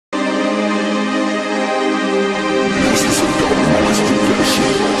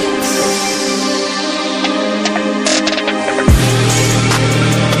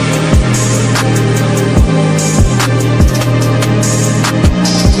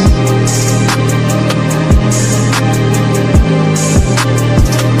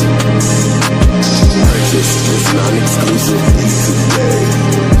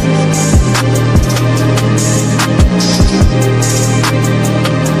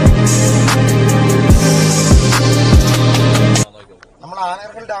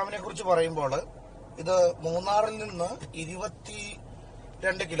ഡാമിനെ കുറിച്ച് പറയുമ്പോൾ ഇത് മൂന്നാറിൽ നിന്ന്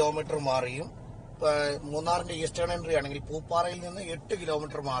 22 കിലോമീറ്റർ മാറിയും, മൂന്നാറിന്റെ ഈസ്റ്റേൺ എൻട്രി ആണെങ്കിൽ പൂപ്പാറയിൽ നിന്ന് 8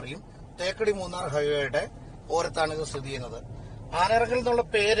 കിലോമീറ്റർ മാറിയും തേക്കടി മൂന്നാർ ഹൈവേയുടെ ഓരത്താണ് ഇത് സ്ഥിതി ചെയ്യുന്നത്. ആനയിറങ്കൽ എന്നുള്ള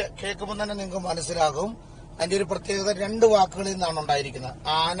പേര് കേൾക്കുമ്പോൾ തന്നെ നിങ്ങൾക്ക് മനസ്സിലാകും. അതിന്റെ ഒരു പ്രത്യേകത 2 വാക്കുകളിൽ നിന്നാണ് ഉണ്ടായിരിക്കുന്നത്.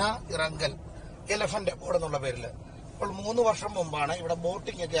 ആന ഇറങ്കൽ, എലഫന്റ് എപ്പോഴും എന്നുള്ള പേരില്. അപ്പോൾ 3 വർഷം മുമ്പാണ് ഇവിടെ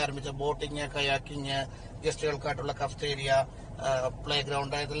ബോട്ടിംഗ് ഒക്കെ ആരംഭിച്ചത്. Boating, kayaking, ഗസ്റ്റുകൾക്കായിട്ടുള്ള cafeteria, play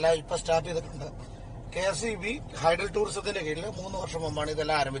ground, ഇതെല്ലാം ഇപ്പൊ സ്റ്റാർട്ട് ചെയ്തിട്ടുണ്ട്. KSEB ഹൈഡൽ ടൂറിസത്തിന്റെ കീഴിൽ 3 വർഷം മുമ്പാണ്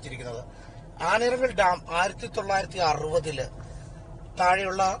ഇതെല്ലാം ആരംഭിച്ചിരിക്കുന്നത്. ആനയിറങ്കൽ ഡാം 1960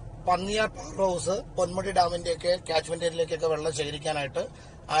 താഴെയുള്ള Panniyar power house, Ponmudi ഡാമിന്റെയൊക്കെ catchment ഏരിയയിലേക്കൊക്കെ വെള്ളം ശേഖരിക്കാനായിട്ട്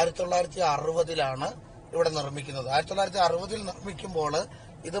 1960 ഇവിടെ നിർമ്മിക്കുന്നത്. 1960 നിർമ്മിക്കുമ്പോൾ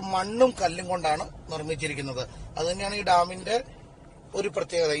ഇത് മണ്ണും കല്ലും കൊണ്ടാണ് നിർമ്മിച്ചിരിക്കുന്നത്. അതുതന്നെയാണ് ഈ ഡാമിന്റെ ഒരു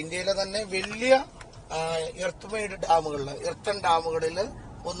പ്രത്യേകത. ഇന്ത്യയിലെ തന്നെ വലിയ എർത്ത് മെയ്ഡ് ഡാമുകളിൽ, എർത്തൻ ഡാമുകളിൽ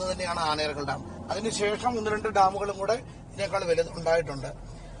ഒന്ന് തന്നെയാണ് ആനയിറങ്കൽ ഡാം. അതിനുശേഷം 1-2 ഡാമുകളും കൂടെ ഇതിനേക്കാൾ വലുതുണ്ടായിട്ടുണ്ട്.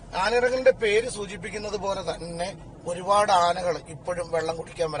 ആനയിറങ്കലിന്റെ പേര് സൂചിപ്പിക്കുന്നത് പോലെ തന്നെ ഒരുപാട് ആനകൾ ഇപ്പോഴും വെള്ളം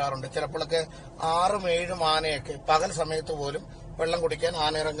കുടിക്കാൻ വരാറുണ്ട്. ചിലപ്പോഴൊക്കെ 6-7 ആനയൊക്കെ പകൽ സമയത്ത് പോലും വെള്ളം കുടിക്കാൻ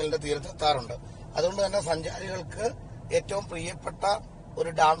ആനയിറങ്കലിന്റെ തീരത്തെത്താറുണ്ട്. അതുകൊണ്ട് തന്നെ സഞ്ചാരികൾക്ക് ഏറ്റവും പ്രിയപ്പെട്ട ഒരു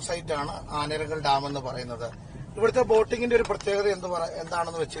ഡാം സൈറ്റാണ് ആനയിറങ്കൽ ഡാം എന്ന് പറയുന്നത്. ഇവിടുത്തെ ബോട്ടിങ്ങിന്റെ ഒരു പ്രത്യേകത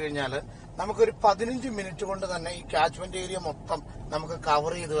എന്താണെന്ന് വെച്ച് കഴിഞ്ഞാൽ നമുക്കൊരു 15 മിനിറ്റ് കൊണ്ട് തന്നെ ഈ കാച്ച്മെന്റ് ഏരിയ മൊത്തം നമുക്ക്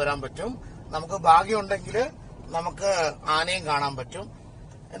കവർ ചെയ്ത് വരാൻ പറ്റും. നമുക്ക് ഭാഗ്യമുണ്ടെങ്കിൽ നമുക്ക് ആനയും കാണാൻ പറ്റും.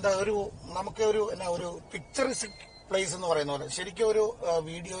 ഒരു പിക്ചറിസ്റ്റിക് പ്ലേസ് എന്ന് പറയുന്ന പോലെ ശരിക്കും ഒരു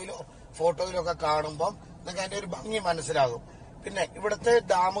വീഡിയോയിലോ ഫോട്ടോയിലോ ഒക്കെ കാണുമ്പോൾ നിങ്ങൾക്ക് അതിന്റെ ഒരു ഭംഗി മനസ്സിലാകും. പിന്നെ ഇവിടുത്തെ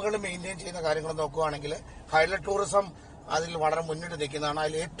ഡാമുകൾ മെയിൻറ്റെയിൻ ചെയ്യുന്ന കാര്യങ്ങൾ നോക്കുകയാണെങ്കിൽ ഹൈഡൽ ടൂറിസം അതിൽ വളരെ മുന്നിട്ട് നിൽക്കുന്നതാണ്.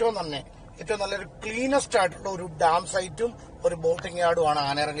 അതിൽ ഏറ്റവും നല്ലൊരു ക്ലീനസ്റ്റ് ആയിട്ടുള്ള ഒരു ഡാം സൈറ്റും ഒരു ബോട്ടിംഗ് യാർഡുമാണ്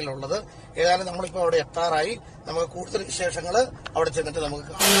ആനയിറങ്കലിലുള്ളത്. ഏതായാലും നമ്മളിപ്പോൾ അവിടെ എത്താറായി. നമുക്ക് കൂടുതൽ വിശേഷങ്ങൾ അവിടെ ചെന്നിട്ട് നമുക്ക്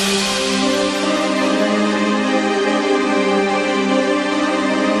കാണാം.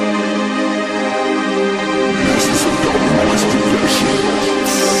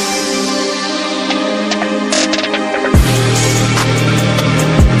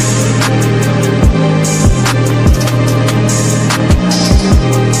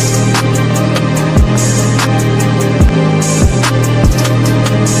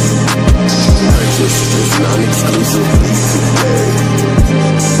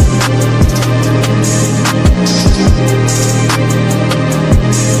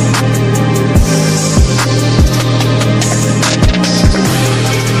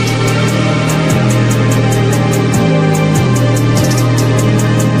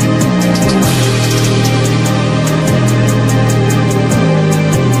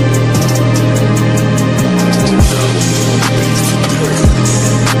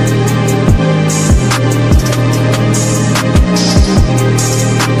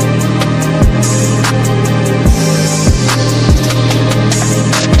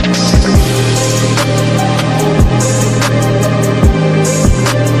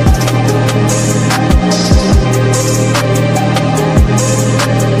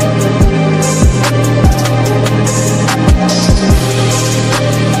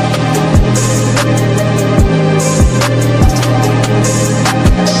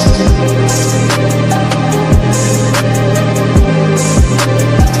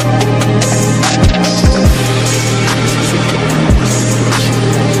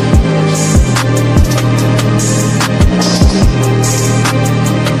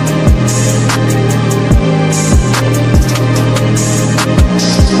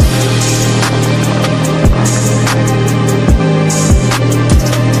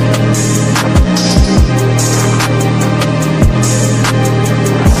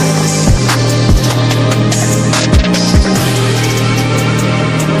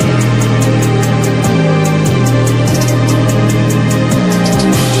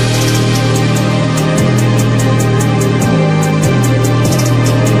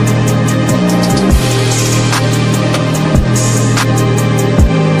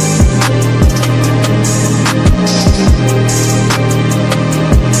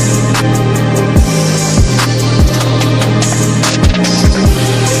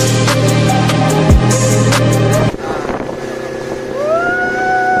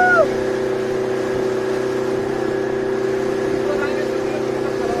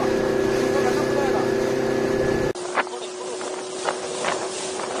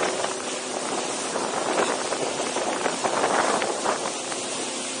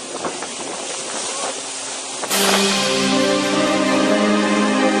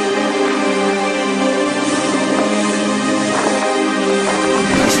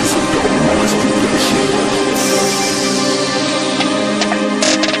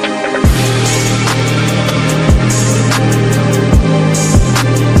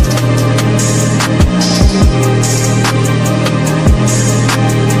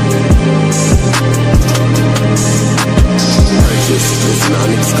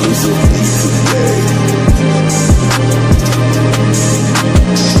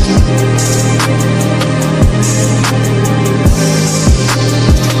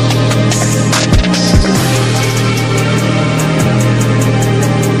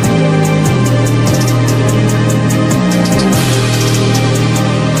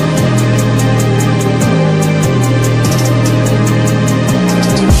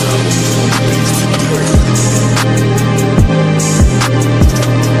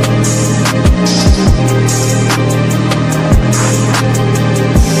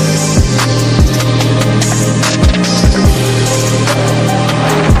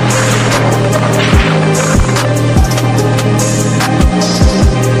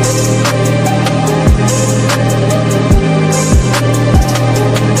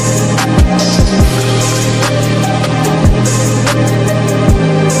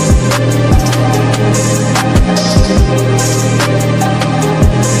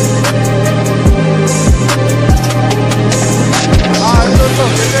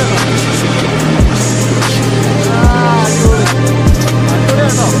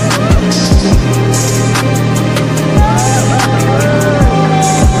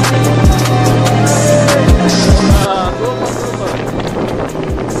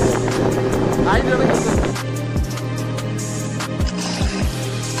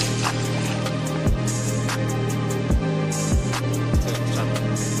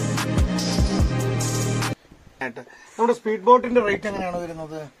 നമ്മുടെ സ്പീഡ് ബോട്ടിന്റെ റേറ്റ് എങ്ങനെയാണ്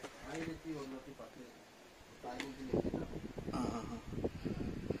വരുന്നത്?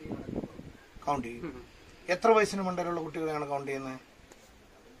 കൗണ്ട് ചെയ്യും. എത്ര വയസ്സിന് മുണ്ടലുള്ള കുട്ടികളെയാണ് കൗണ്ട് ചെയ്യുന്നത്?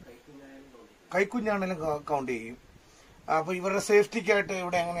 കൈക്കുഞ്ഞാണെങ്കിലും കൗണ്ട് ചെയ്യും. അപ്പൊ ഇവരുടെ സേഫ്റ്റിക്കായിട്ട്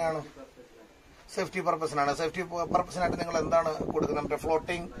ഇവിടെ എങ്ങനെയാണ്? സേഫ്റ്റി പർപ്പസിനാണ്. സേഫ്റ്റി പർപ്പസിനായിട്ട് നിങ്ങൾ എന്താണ് കൊടുക്കുന്നത്? മറ്റേ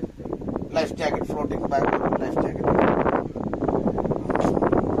floating life jacket, floating back life jacket.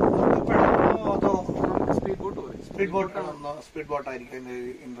 Speed ബോട്ടായിരിക്കും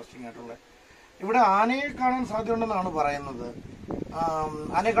interesting ആയിട്ടുള്ളത്. ഇവിടെ ആനയെ കാണാൻ സാധ്യതയുണ്ടെന്നാണ് പറയുന്നത്.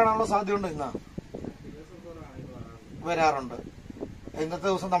 ആനയെ കാണാനുള്ള സാധ്യതയുണ്ട്. ഇന്ന് വരാറുണ്ട്. ഇന്നത്തെ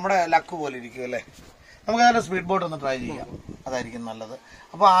ദിവസം നമ്മുടെ ലക്ക് പോലെ ഇരിക്കും അല്ലേ? നമുക്ക് അതിന്റെ സ്പീഡ് ബോട്ട് ഒന്ന് ട്രൈ ചെയ്യാം, അതായിരിക്കും നല്ലത്.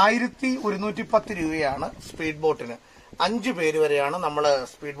 അപ്പൊ 1110 രൂപയാണ് സ്പീഡ് ബോട്ടിന്. 5 പേര് വരെയാണ് നമ്മൾ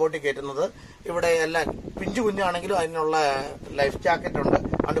സ്പീഡ് ബോട്ടിൽ കയറ്റുന്നത്. ഇവിടെ എല്ലാം പിഞ്ചു കുഞ്ഞാണെങ്കിലും അതിനുള്ള ലൈഫ് ജാക്കറ്റ് ഉണ്ട്.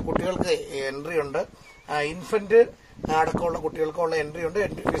 അതുകൊണ്ട് കുട്ടികൾക്ക് എൻട്രി ഉണ്ട്. ഇൻഫന്റ് അടക്കമുള്ള കുട്ടികൾക്കുള്ള എൻട്രി ഉണ്ട്.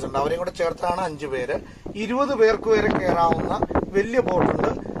 എൻട്രി ഫീസ് ഉണ്ട്. അവരെയും കൂടെ ചേർത്താണ് 5 പേര്. 20 പേർക്ക് വരെ കയറാവുന്ന വലിയ ബോട്ടുണ്ട്.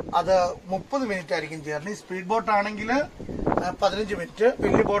 അത് 30 മിനിറ്റ് ആയിരിക്കും ജേർണി. സ്പീഡ് ബോട്ടാണെങ്കിൽ 15 മിനിറ്റ്,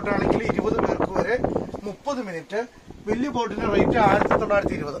 വലിയ ബോട്ടാണെങ്കിൽ 20 പേർക്ക് വരെ 30 മിനിറ്റ്. വലിയ ബോട്ടിന്റെ റേറ്റ്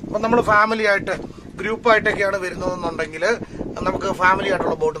 1920. അപ്പൊ നമ്മൾ ഫാമിലി ആയിട്ട് ഗ്രൂപ്പായിട്ടൊക്കെയാണ് വരുന്നതെന്നുണ്ടെങ്കിൽ നമുക്ക് ഫാമിലി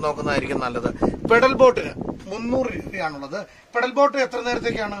ആയിട്ടുള്ള ബോട്ട് നോക്കുന്നതായിരിക്കും നല്ലത്. പെഡൽ ബോട്ടിന് 300 രൂപയാണുള്ളത്. പെഡൽ ബോട്ട് എത്ര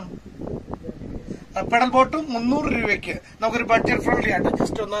നേരത്തേക്കാണ്? പെഡൽ ബോട്ടും 300 രൂപയ്ക്ക് നമുക്കൊരു ബഡ്ജറ്റ് ഫ്രണ്ട്ലി ആയിട്ട്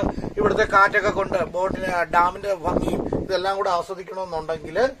ജസ്റ്റ് ഒന്ന് ഇവിടുത്തെ കാറ്റൊക്കെ കൊണ്ട് ബോട്ടിന് ഡാമിന്റെ ഭംഗിയും ഇതെല്ലാം കൂടെ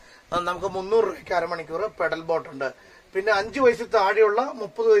ആസ്വദിക്കണമെന്നുണ്ടെങ്കിൽ നമുക്ക് 300 രൂപയ്ക്ക് അരമണിക്കൂർ പെഡൽ ബോട്ടുണ്ട്. പിന്നെ 5 വയസ്സിൽ താഴെയുള്ള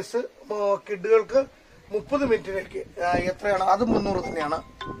 30 വയസ്സ് കിഡുകൾക്ക് 30 മിനിറ്റിലേക്ക് എത്രയാണ്? അത് 300 തന്നെയാണ്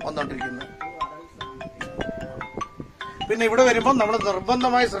വന്നോണ്ടിരിക്കുന്നത്. പിന്നെ ഇവിടെ വരുമ്പോൾ നമ്മൾ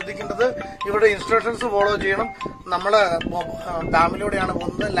നിർബന്ധമായി ശ്രദ്ധിക്കേണ്ടത് ഇവിടെ ഇൻസ്ട്രക്ഷൻസ് ഫോളോ ചെയ്യണം. നമ്മൾ ഡാമിലൂടെയാണ്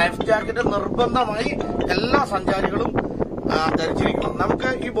പോകുന്നത്. ലൈഫ് ജാക്കറ്റ് നിർബന്ധമായി എല്ലാ സഞ്ചാരികളും ധരിച്ചിരിക്കണം. നമുക്ക്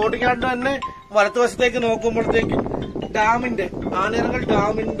ഈ ബോട്ടിംഗ് യാർഡ് തന്നെ വലത്തുവശത്തേക്ക് നോക്കുമ്പോഴത്തേക്കും ഡാമിന്റെ ആനയിറങ്കൽ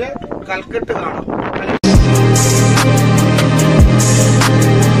ഡാമിന്റെ കൽക്കെട്ട് കാണാം.